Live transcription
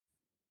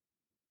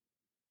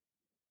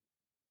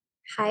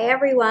Hi,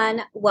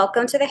 everyone.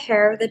 Welcome to the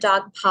Hair of the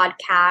Dog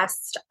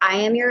podcast. I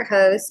am your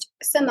host,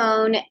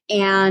 Simone,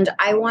 and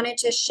I wanted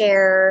to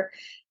share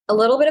a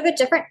little bit of a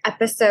different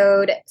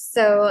episode.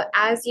 So,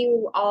 as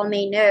you all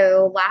may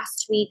know,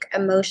 last week a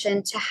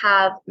motion to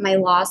have my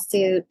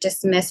lawsuit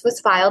dismissed was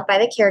filed by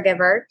the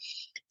caregiver.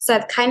 So,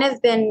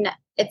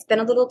 it's been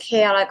a little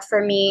chaotic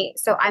for me.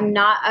 So, I'm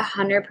not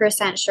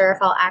 100% sure if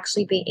I'll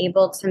actually be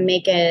able to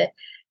make an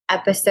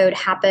episode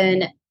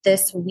happen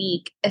this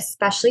week,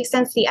 especially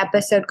since the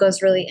episode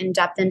goes really in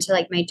depth into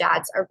like my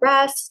dad's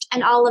arrest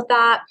and all of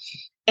that.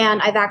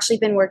 And I've actually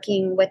been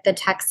working with the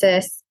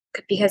Texas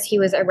because he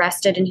was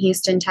arrested in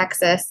Houston,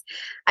 Texas.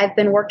 I've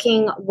been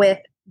working with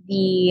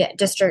the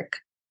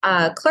district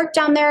clerk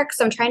down there because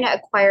I'm trying to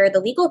acquire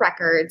the legal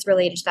records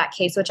related to that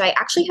case, which I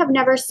actually have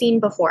never seen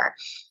before.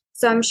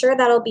 So I'm sure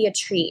that'll be a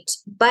treat.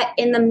 But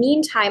in the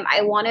meantime,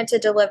 I wanted to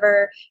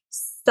deliver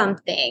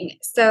something.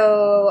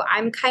 So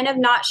I'm kind of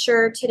not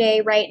sure today,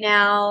 right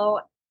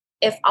now,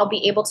 if I'll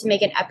be able to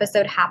make an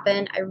episode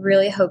happen. I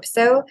really hope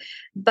so.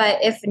 But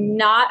if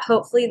not,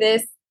 hopefully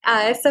this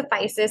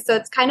suffices. So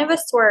it's kind of a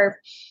swerve.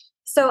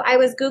 So I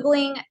was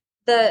Googling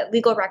the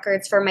legal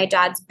records for my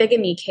dad's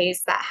bigamy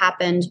case that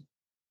happened.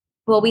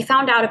 Well, we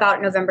found out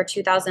about November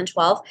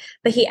 2012,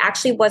 but he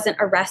actually wasn't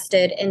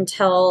arrested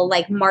until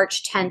like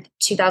March 10th,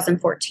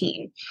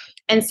 2014.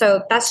 And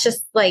so that's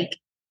just like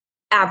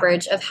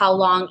average of how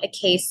long a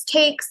case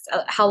takes,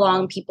 how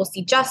long people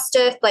see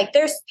justice. Like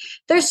there's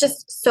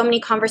just so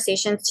many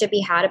conversations to be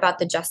had about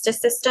the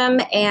justice system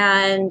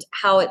and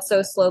how it's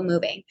so slow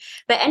moving.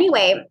 But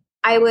anyway,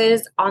 I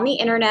was on the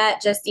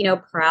internet just,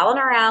 prowling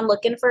around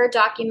looking for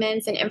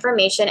documents and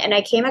information. And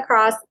I came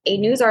across a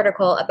news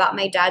article about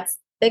my dad's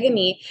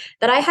bigamy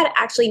that I had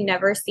actually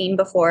never seen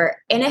before.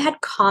 And it had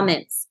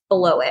comments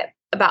below it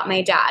about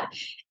my dad.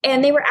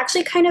 And they were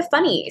actually kind of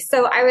funny.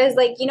 So I was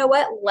like, you know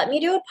what? Let me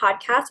do a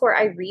podcast where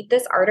I read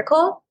this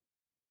article.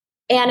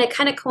 And it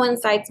kind of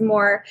coincides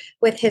more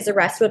with his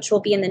arrest, which will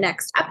be in the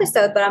next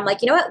episode. But I'm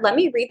like, you know what? Let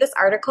me read this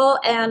article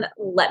and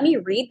let me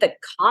read the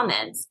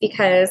comments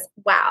because,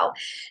 wow.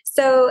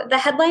 So the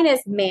headline is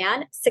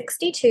Man,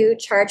 62,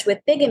 charged with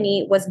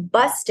bigamy, was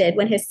busted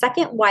when his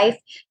second wife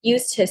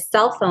used his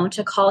cell phone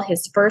to call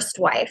his first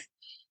wife.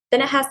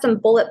 Then it has some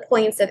bullet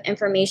points of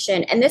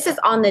information. And this is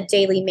on the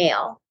Daily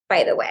Mail,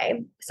 by the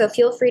way. So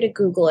feel free to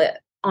Google it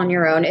on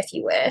your own if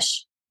you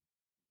wish.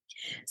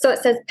 So it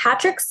says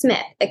Patrick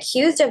Smith,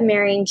 accused of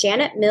marrying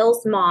Janet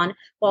Mills Mon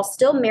while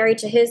still married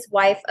to his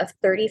wife of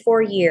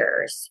 34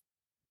 years.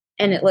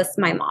 And it lists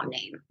my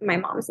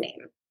mom's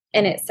name.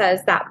 And it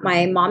says that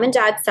my mom and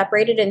dad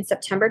separated in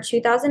September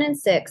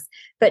 2006,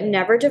 but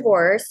never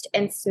divorced.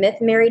 And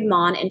Smith married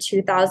Mon in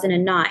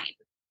 2009.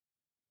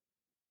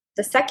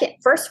 The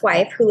first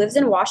wife, who lives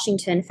in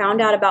Washington, found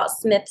out about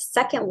Smith's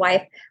second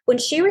wife when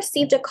she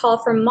received a call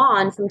from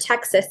Mon from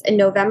Texas in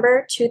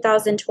November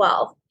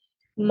 2012.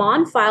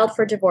 Mon filed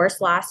for divorce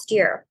last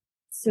year.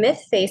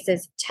 Smith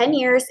faces 10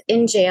 years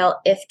in jail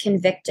if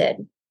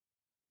convicted.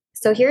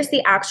 So here's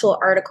the actual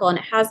article, and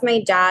it has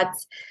my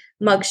dad's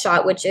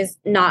mugshot, which is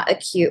not a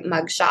cute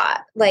mugshot.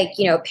 Like,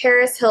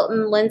 Paris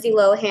Hilton, Lindsay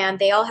Lohan,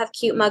 they all have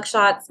cute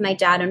mugshots. My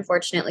dad,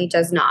 unfortunately,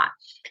 does not.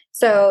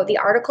 So the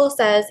article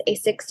says a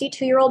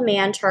 62-year-old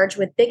man charged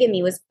with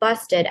bigamy was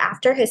busted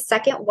after his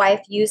second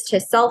wife used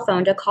his cell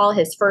phone to call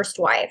his first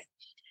wife.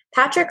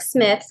 Patrick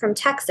Smith from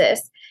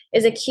Texas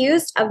is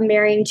accused of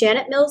marrying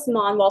Janet Mills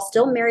Mon while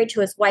still married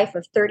to his wife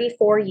of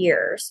 34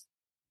 years.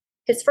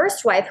 His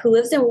first wife, who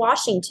lives in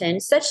Washington,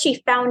 said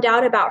she found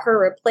out about her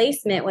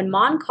replacement when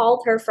Mon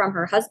called her from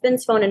her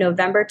husband's phone in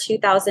November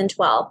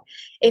 2012.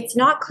 It's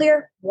not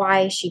clear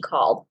why she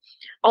called.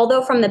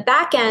 Although from the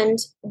back end,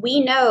 we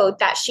know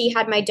that she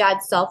had my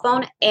dad's cell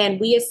phone, and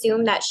we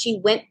assume that she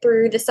went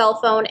through the cell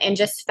phone and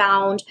just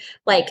found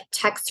like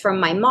texts from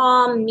my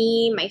mom,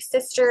 me, my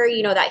sister,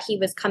 that he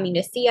was coming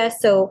to see us.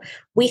 So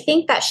we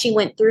think that she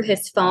went through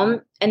his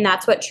phone, and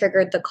that's what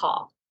triggered the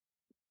call.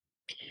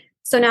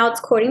 So now it's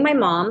quoting my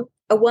mom.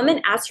 A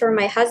woman asked for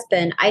my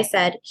husband. I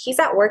said, he's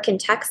at work in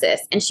Texas,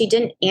 and she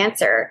didn't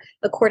answer,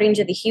 according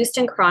to the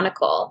Houston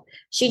Chronicle.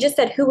 She just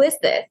said, who is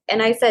this?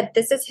 And I said,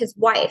 this is his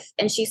wife.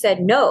 And she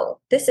said, no,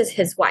 this is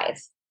his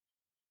wife.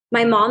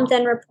 My mom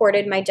then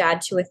reported my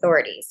dad to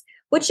authorities,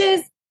 which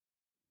is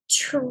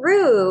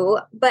true,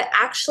 but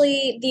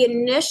actually the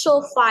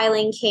initial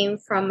filing came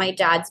from my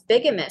dad's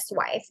bigamist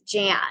wife,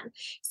 Jan.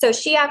 So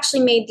she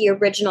actually made the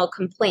original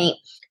complaint.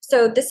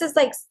 So this is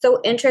like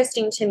so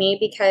interesting to me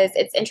because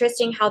it's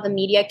interesting how the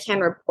media can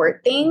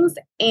report things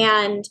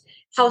and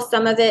how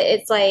some of it,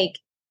 it's like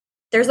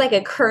there's like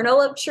a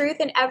kernel of truth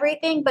in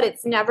everything, but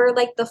it's never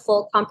like the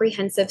full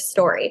comprehensive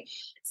story.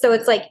 So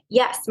it's like,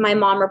 yes, my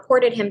mom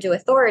reported him to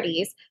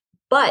authorities,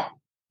 but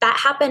that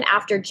happened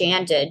after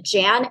Jan did.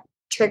 Jan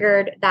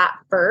triggered that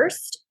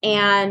first,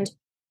 and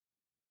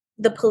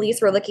the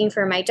police were looking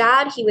for my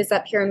dad. He was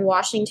up here in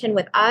Washington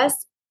with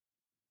us.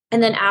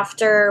 And then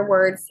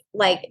afterwards,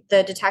 like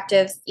the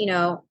detectives,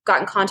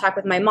 got in contact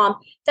with my mom.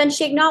 Then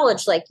she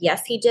acknowledged, like,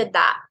 yes, he did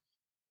that.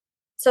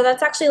 So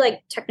that's actually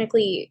like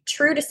technically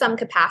true to some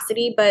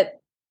capacity, but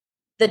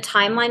the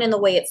timeline and the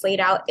way it's laid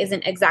out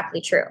isn't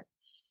exactly true.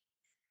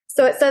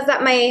 So it says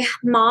that my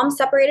mom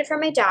separated from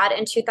my dad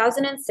in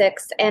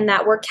 2006 and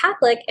that we're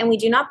Catholic and we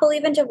do not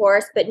believe in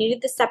divorce, but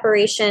needed the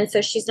separation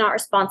so she's not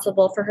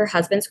responsible for her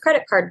husband's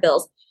credit card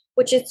bills,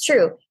 which is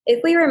true.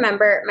 If we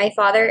remember, my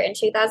father in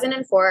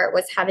 2004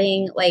 was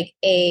having like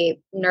a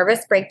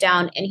nervous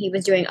breakdown and he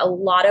was doing a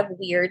lot of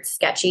weird,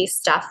 sketchy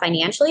stuff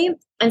financially.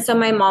 And so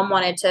my mom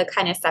wanted to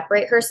kind of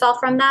separate herself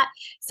from that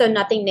so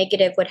nothing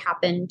negative would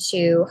happen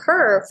to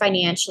her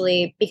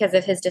financially because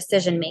of his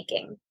decision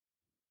making.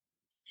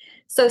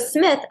 So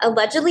Smith,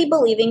 allegedly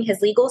believing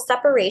his legal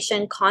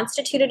separation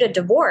constituted a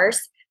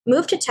divorce,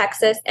 moved to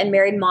Texas and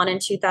married Mon in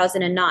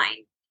 2009.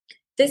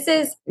 This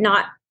is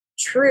not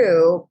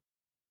true.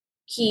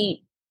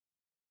 He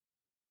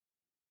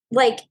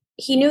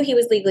knew he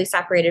was legally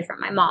separated from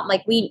my mom.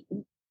 Like we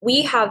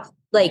have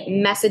like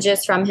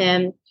messages from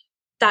him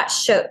that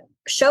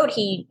showed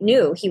he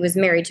knew he was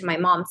married to my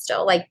mom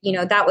still. Like,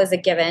 that was a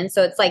given.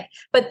 So it's like,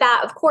 but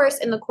that, of course,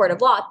 in the court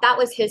of law, that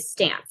was his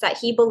stance, that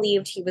he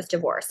believed he was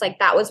divorced. Like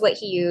that was what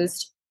he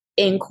used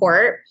in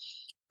court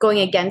going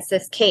against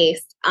this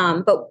case.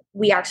 But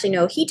we actually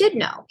know he did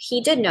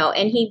know,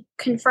 and he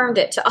confirmed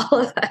it to all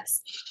of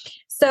us.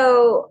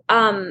 So,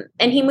 and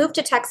he moved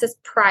to Texas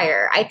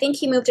prior. I think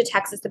he moved to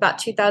Texas about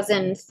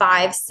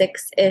 2005,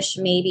 6-ish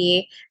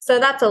maybe. So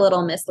that's a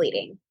little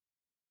misleading.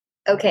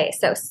 Okay,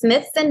 so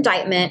Smith's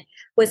indictment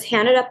was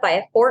handed up by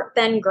a Fort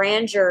Bend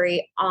grand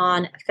jury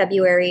on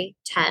February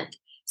 10th.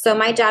 So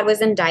my dad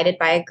was indicted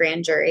by a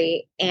grand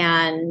jury,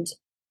 and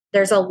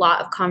there's a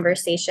lot of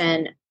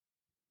conversation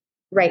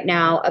right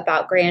now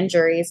about grand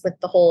juries with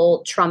the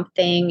whole Trump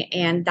thing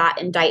and that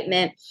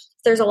indictment.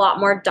 There's a lot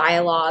more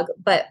dialogue,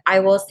 but I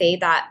will say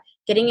that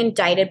getting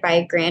indicted by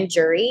a grand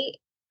jury,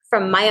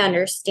 from my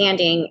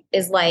understanding,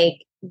 is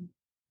like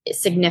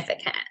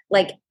significant.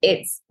 Like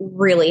it's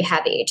really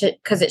heavy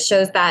because it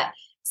shows that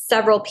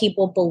several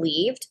people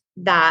believed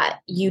that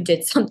you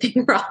did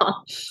something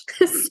wrong.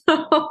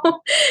 So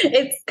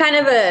it's kind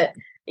of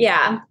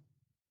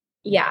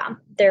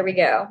there we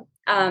go.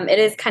 It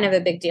is kind of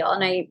a big deal.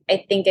 And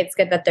I think it's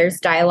good that there's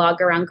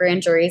dialogue around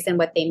grand juries and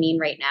what they mean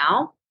right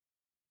now.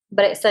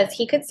 But it says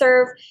he could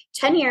serve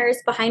 10 years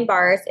behind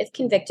bars if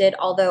convicted,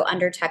 although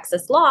under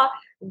Texas law,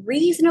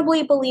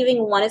 reasonably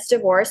believing one is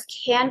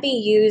divorced can be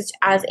used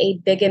as a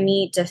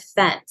bigamy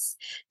defense.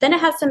 Then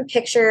it has some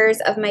pictures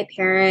of my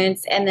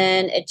parents, and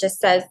then it just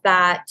says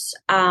that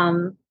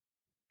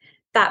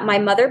that my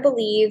mother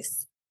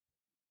believes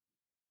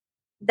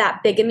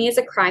that bigamy is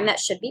a crime that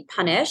should be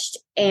punished,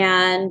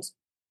 and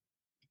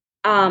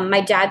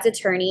my dad's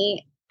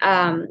attorney,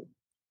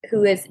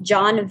 who is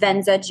John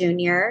Venza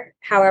Jr.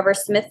 However,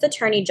 Smith's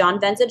attorney, John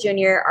Venza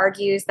Jr.,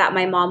 argues that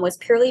my mom was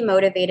purely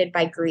motivated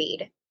by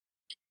greed.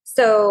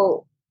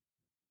 So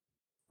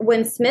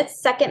when Smith's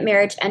second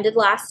marriage ended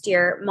last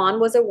year, Mon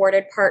was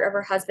awarded part of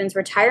her husband's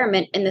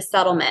retirement in the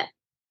settlement.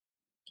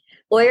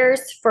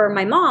 Lawyers for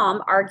my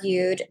mom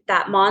argued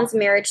that Mon's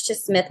marriage to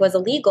Smith was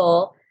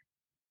illegal,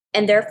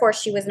 and therefore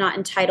she was not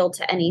entitled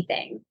to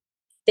anything.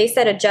 They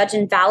said a judge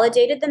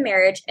invalidated the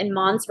marriage and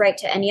Mon's right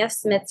to any of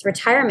Smith's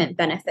retirement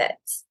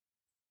benefits.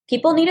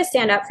 People need to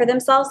stand up for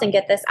themselves and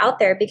get this out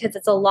there because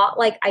it's a lot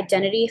like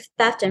identity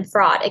theft and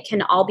fraud. It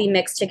can all be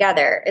mixed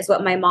together, is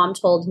what my mom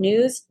told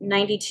News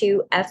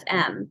 92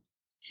 FM.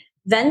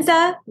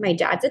 Venza, my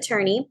dad's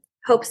attorney,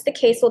 hopes the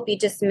case will be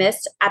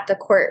dismissed at the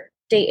court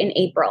date in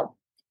April.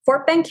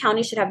 Fort Bend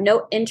County should have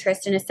no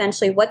interest in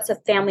essentially what's a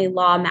family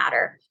law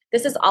matter.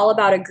 This is all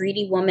about a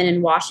greedy woman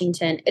in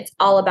Washington. It's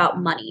all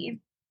about money.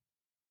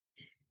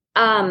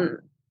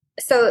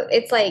 So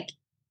it's like,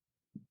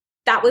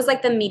 that was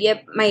like the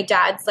media, my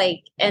dad's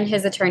like, and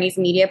his attorney's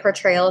media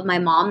portrayal of my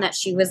mom, that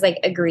she was like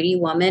a greedy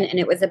woman and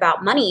it was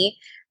about money.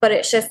 But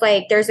it's just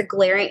like,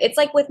 it's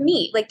like with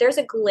me, like there's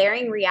a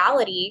glaring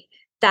reality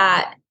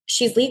that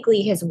she's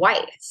legally his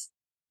wife.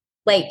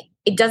 Like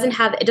it doesn't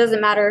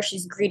matter if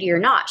she's greedy or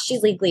not.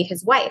 She's legally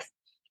his wife.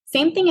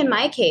 Same thing in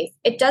my case.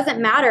 It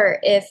doesn't matter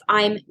if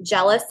I'm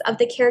jealous of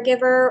the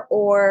caregiver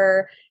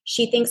or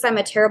she thinks I'm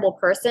a terrible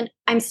person.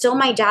 I'm still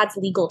my dad's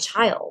legal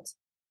child.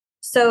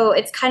 So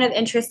it's kind of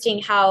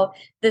interesting how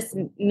this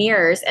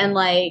mirrors, and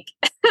like,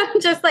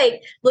 just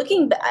like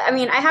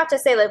I have to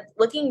say, like,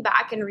 looking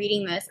back and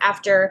reading this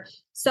after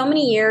so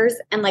many years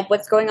and like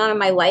what's going on in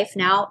my life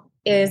now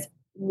is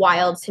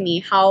wild to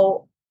me,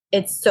 how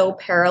it's so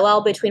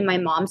parallel between my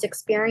mom's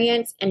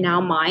experience and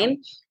now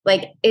mine.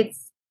 Like,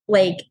 it's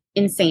like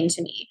insane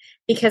to me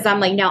because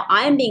I'm like, now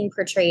I'm being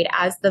portrayed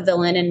as the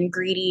villain and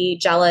greedy,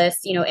 jealous,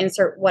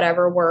 insert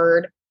whatever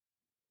word,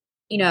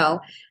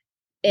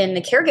 in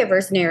the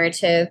caregiver's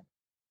narrative.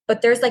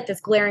 But there's like this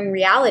glaring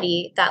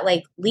reality that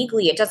like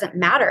legally, it doesn't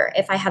matter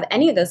if I have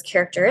any of those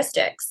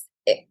characteristics.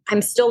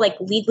 I'm still like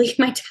legally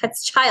my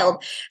dad's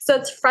child. So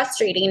it's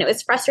frustrating. And it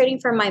was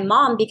frustrating for my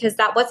mom because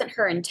that wasn't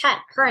her intent.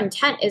 Her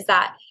intent is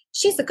that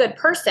she's a good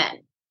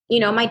person.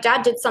 My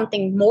dad did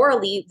something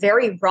morally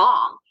very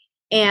wrong.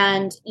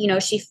 And,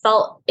 she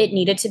felt it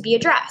needed to be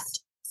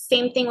addressed.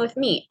 same thing with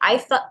me. I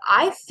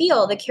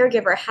feel the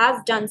caregiver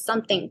has done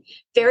something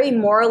very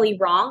morally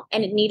wrong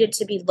and it needed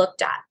to be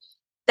looked at.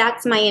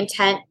 That's my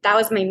intent. That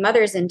was my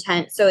mother's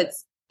intent. So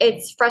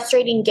it's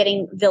frustrating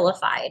getting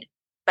vilified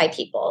by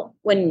people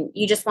when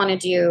you just want to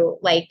do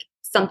like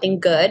something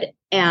good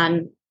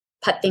and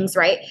put things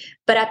right.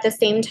 But at the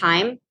same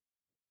time,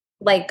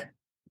 like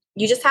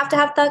you just have to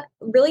have the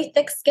really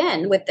thick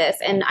skin with this.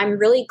 And I'm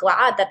really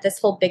glad that this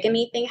whole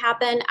bigamy thing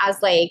happened,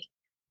 as like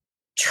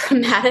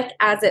traumatic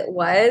as it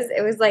was.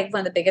 It was like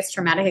one of the biggest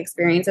traumatic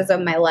experiences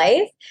of my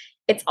life.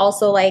 It's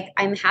also like,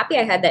 I'm happy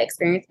I had that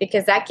experience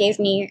because that gave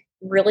me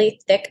really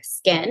thick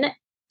skin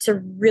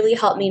to really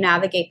help me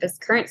navigate this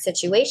current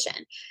situation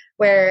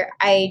where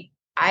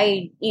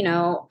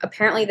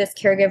apparently this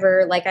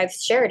caregiver, like I've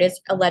shared, is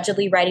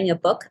allegedly writing a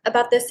book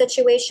about this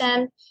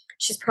situation.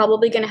 She's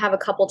probably going to have a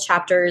couple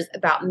chapters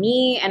about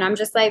me. And I'm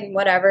just like,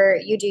 whatever,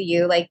 you do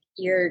you, like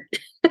you're,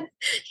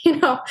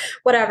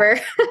 whatever,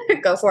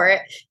 go for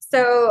it.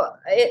 So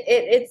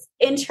it's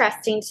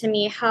interesting to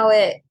me how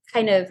it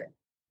kind of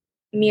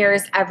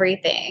mirrors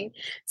everything.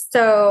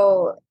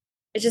 So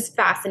it's just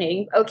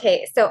fascinating.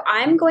 Okay, so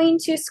I'm going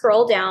to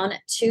scroll down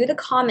to the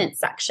comment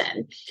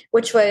section,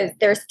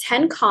 there's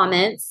 10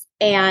 comments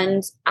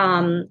and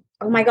oh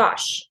my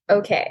gosh.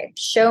 Okay,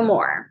 show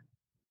more.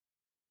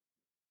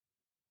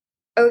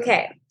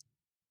 Okay.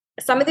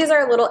 Some of these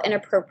are a little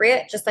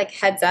inappropriate, just like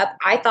heads up.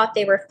 I thought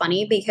they were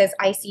funny because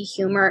I see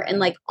humor in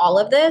like all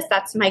of this.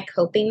 That's my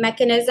coping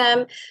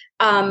mechanism.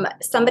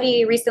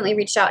 Somebody recently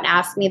reached out and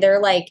asked me,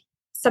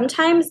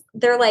 sometimes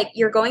they're like,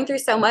 you're going through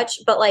so much,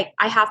 but like,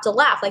 I have to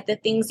laugh. Like the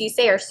things you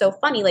say are so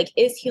funny. Like,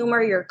 is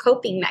humor your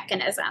coping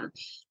mechanism?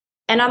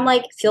 And I'm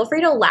like, feel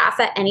free to laugh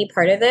at any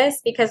part of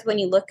this because when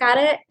you look at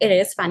it, it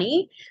is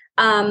funny.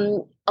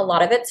 A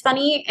lot of it's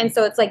funny. And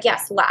so it's like,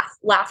 yes,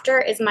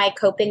 laughter is my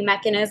coping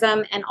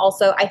mechanism. And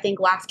also I think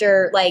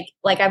laughter, like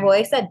I've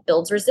always said,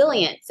 builds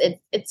resilience.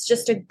 It's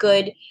just a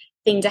good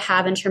thing to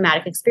have in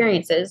traumatic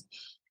experiences.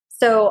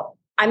 So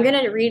I'm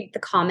going to read the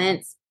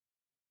comments.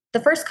 The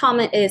first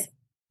comment is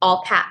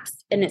all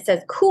caps and it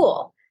says,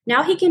 cool.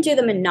 Now he can do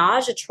the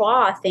menage a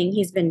trois thing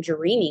he's been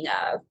dreaming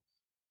of.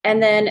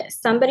 And then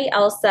somebody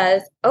else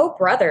says, oh,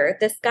 brother,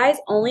 this guy's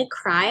only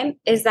crime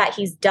is that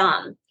he's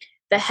dumb.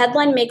 The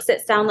headline makes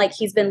it sound like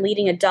he's been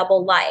leading a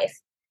double life.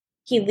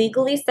 He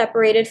legally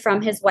separated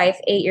from his wife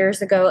 8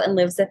 years ago and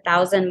lives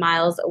 1,000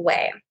 miles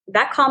away.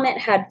 That comment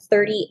had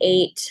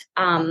 38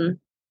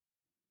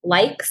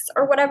 likes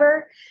or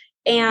whatever.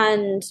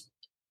 And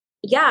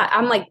yeah,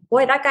 I'm like,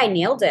 boy, that guy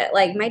nailed it.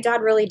 Like my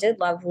dad really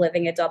did love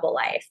living a double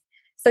life.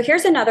 So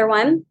here's another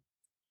one.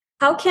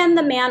 How can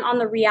the man on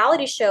the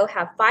reality show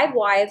have 5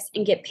 wives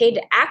and get paid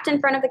to act in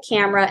front of a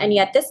camera, and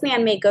yet this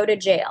man may go to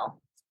jail?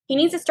 He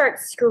needs to start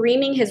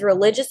screaming his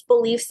religious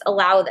beliefs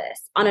allow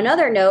this. On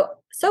another note,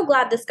 so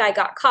glad this guy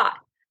got caught.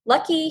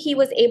 Lucky he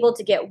was able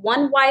to get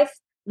 1 wife,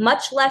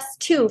 much less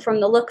 2 from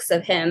the looks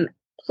of him.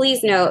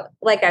 Please note,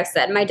 like I've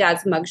said, my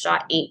dad's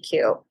mugshot ain't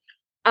cute.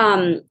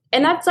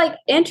 And that's like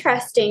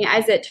interesting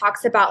as it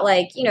talks about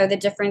like, the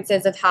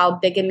differences of how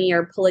bigamy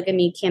or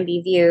polygamy can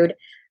be viewed.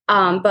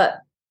 But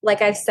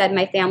like I've said,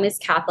 my family's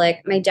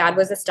Catholic. My dad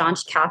was a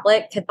staunch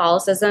Catholic.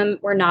 Catholicism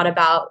were not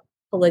about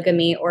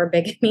polygamy or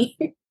bigamy.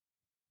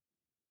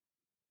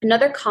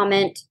 Another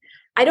comment,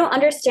 I don't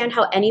understand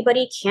how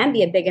anybody can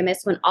be a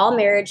bigamist when all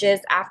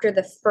marriages after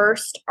the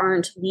first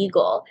aren't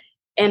legal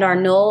and are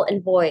null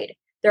and void.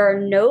 There are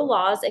no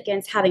laws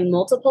against having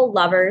multiple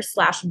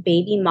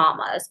lovers/baby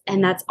mamas,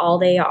 and that's all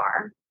they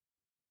are.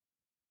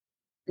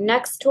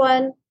 Next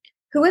one,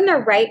 who in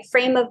their right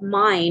frame of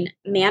mind,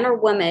 man or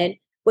woman,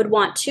 would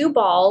want 2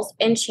 balls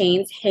and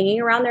chains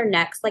hanging around their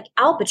necks like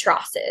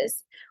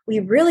albatrosses? We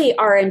really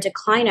are in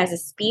decline as a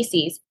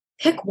species.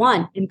 Pick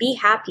one and be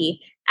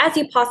happy as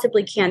you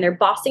possibly can. They're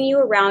bossing you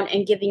around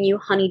and giving you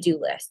honey-do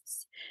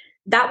lists.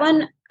 That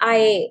one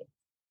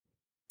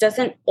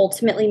doesn't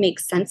ultimately make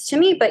sense to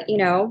me, but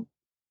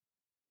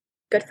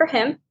good for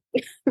him.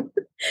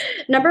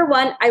 Number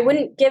one, I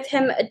wouldn't give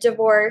him a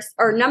divorce,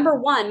 or number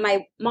one,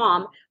 my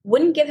mom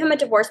wouldn't give him a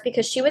divorce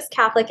because she was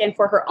Catholic and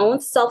for her own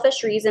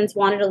selfish reasons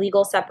wanted a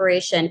legal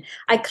separation.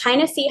 I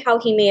kind of see how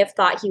he may have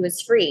thought he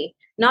was free.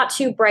 Not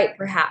too bright,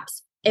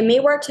 perhaps. It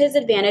may work to his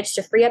advantage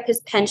to free up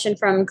his pension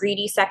from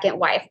greedy second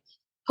wife.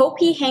 Hope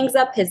he hangs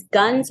up his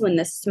guns when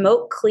the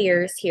smoke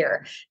clears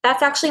here.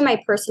 That's actually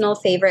my personal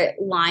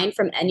favorite line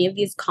from any of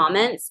these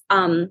comments.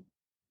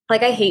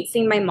 Like I hate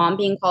seeing my mom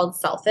being called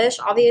selfish,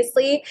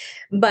 obviously,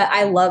 but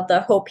I love the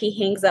hope he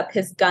hangs up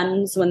his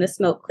guns when the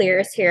smoke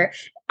clears here.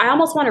 I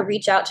almost want to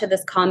reach out to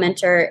this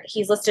commenter.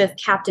 He's listed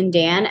as Captain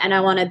Dan, and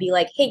I want to be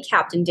like, hey,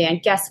 Captain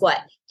Dan, guess what?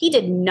 He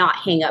did not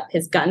hang up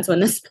his guns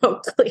when the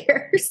smoke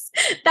clears.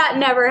 That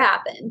never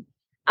happened.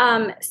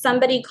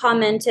 Somebody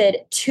commented,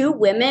 2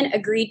 women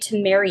agreed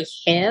to marry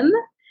him.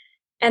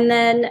 And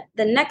then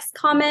the next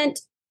comment,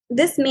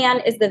 this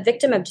man is the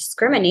victim of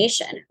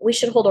discrimination. We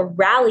should hold a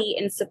rally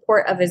in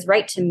support of his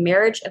right to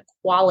marriage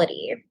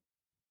equality.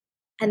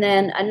 And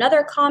then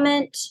another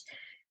comment,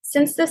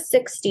 since the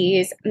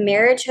 60s,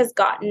 marriage has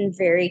gotten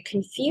very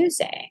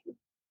confusing.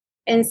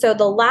 And so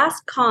the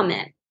last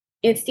comment,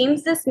 it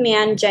seems this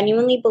man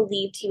genuinely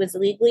believed he was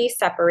legally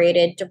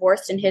separated,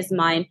 divorced in his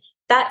mind.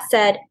 That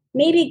said,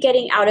 maybe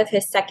getting out of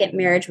his second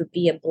marriage would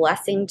be a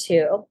blessing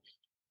too.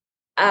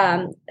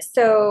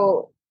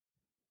 So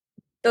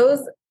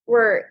those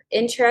were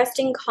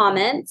interesting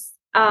comments.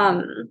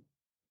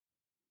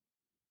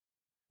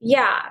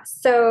 Yeah,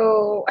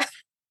 so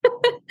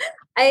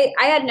I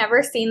had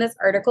never seen this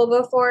article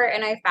before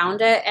and I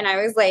found it and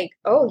I was like,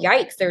 oh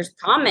yikes, there's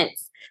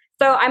comments.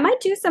 So I might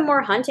do some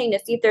more hunting to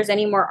see if there's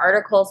any more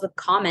articles with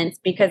comments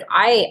because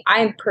I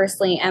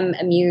personally am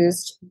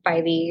amused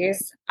by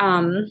these.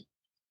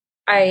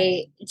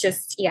 I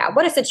just, yeah,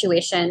 what a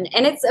situation.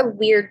 And it's a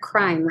weird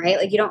crime, right?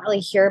 Like you don't really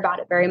hear about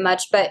it very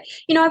much. But,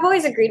 I've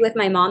always agreed with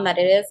my mom that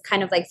it is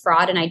kind of like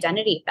fraud and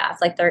identity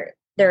theft. Like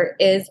there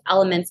is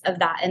elements of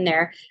that in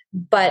there.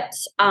 But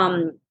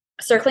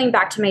circling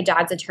back to my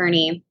dad's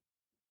attorney,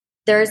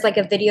 there's like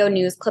a video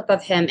news clip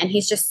of him and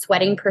he's just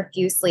sweating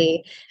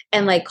profusely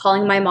and like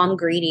calling my mom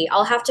greedy.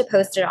 I'll have to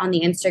post it on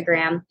the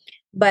Instagram.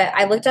 But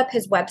I looked up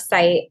his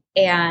website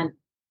and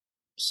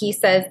he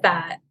says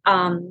that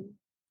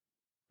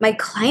my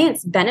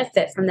clients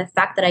benefit from the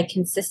fact that I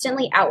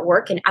consistently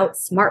outwork and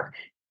outsmart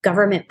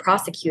government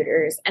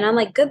prosecutors. And I'm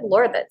like, good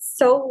Lord, that's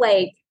so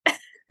like,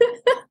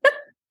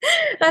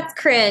 that's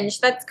cringe.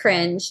 That's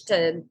cringe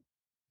to,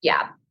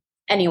 yeah.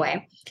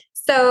 Anyway,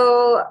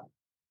 so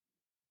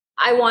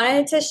I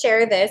wanted to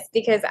share this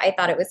because I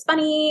thought it was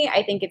funny.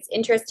 I think it's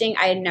interesting.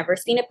 I had never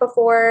seen it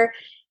before.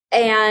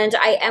 And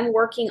I am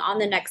working on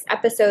the next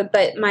episode,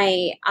 but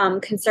my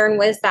concern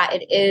was that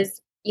it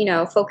is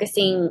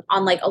focusing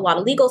on like a lot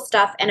of legal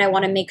stuff. And I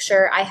want to make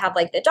sure I have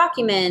like the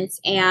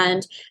documents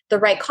and the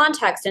right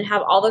context and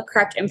have all the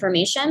correct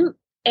information.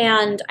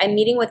 And I'm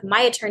meeting with my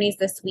attorneys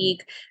this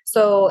week.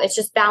 So it's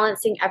just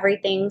balancing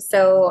everything.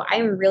 So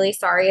I'm really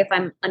sorry if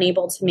I'm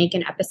unable to make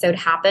an episode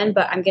happen,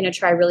 but I'm going to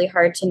try really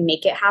hard to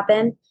make it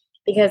happen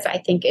because I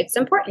think it's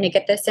important to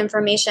get this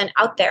information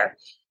out there.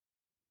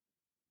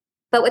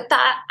 But with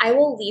that, I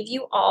will leave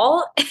you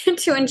all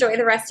to enjoy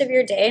the rest of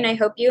your day. And I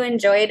hope you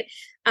enjoyed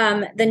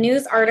the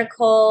news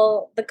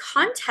article, the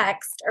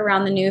context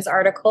around the news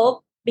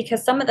article,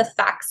 because some of the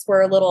facts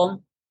were a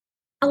little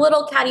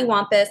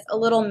cattywampus, a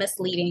little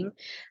misleading.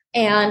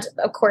 And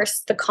of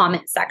course, the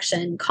comment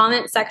section.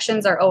 Comment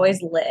sections are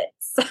always lit.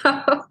 So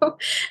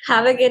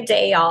have a good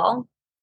day, y'all.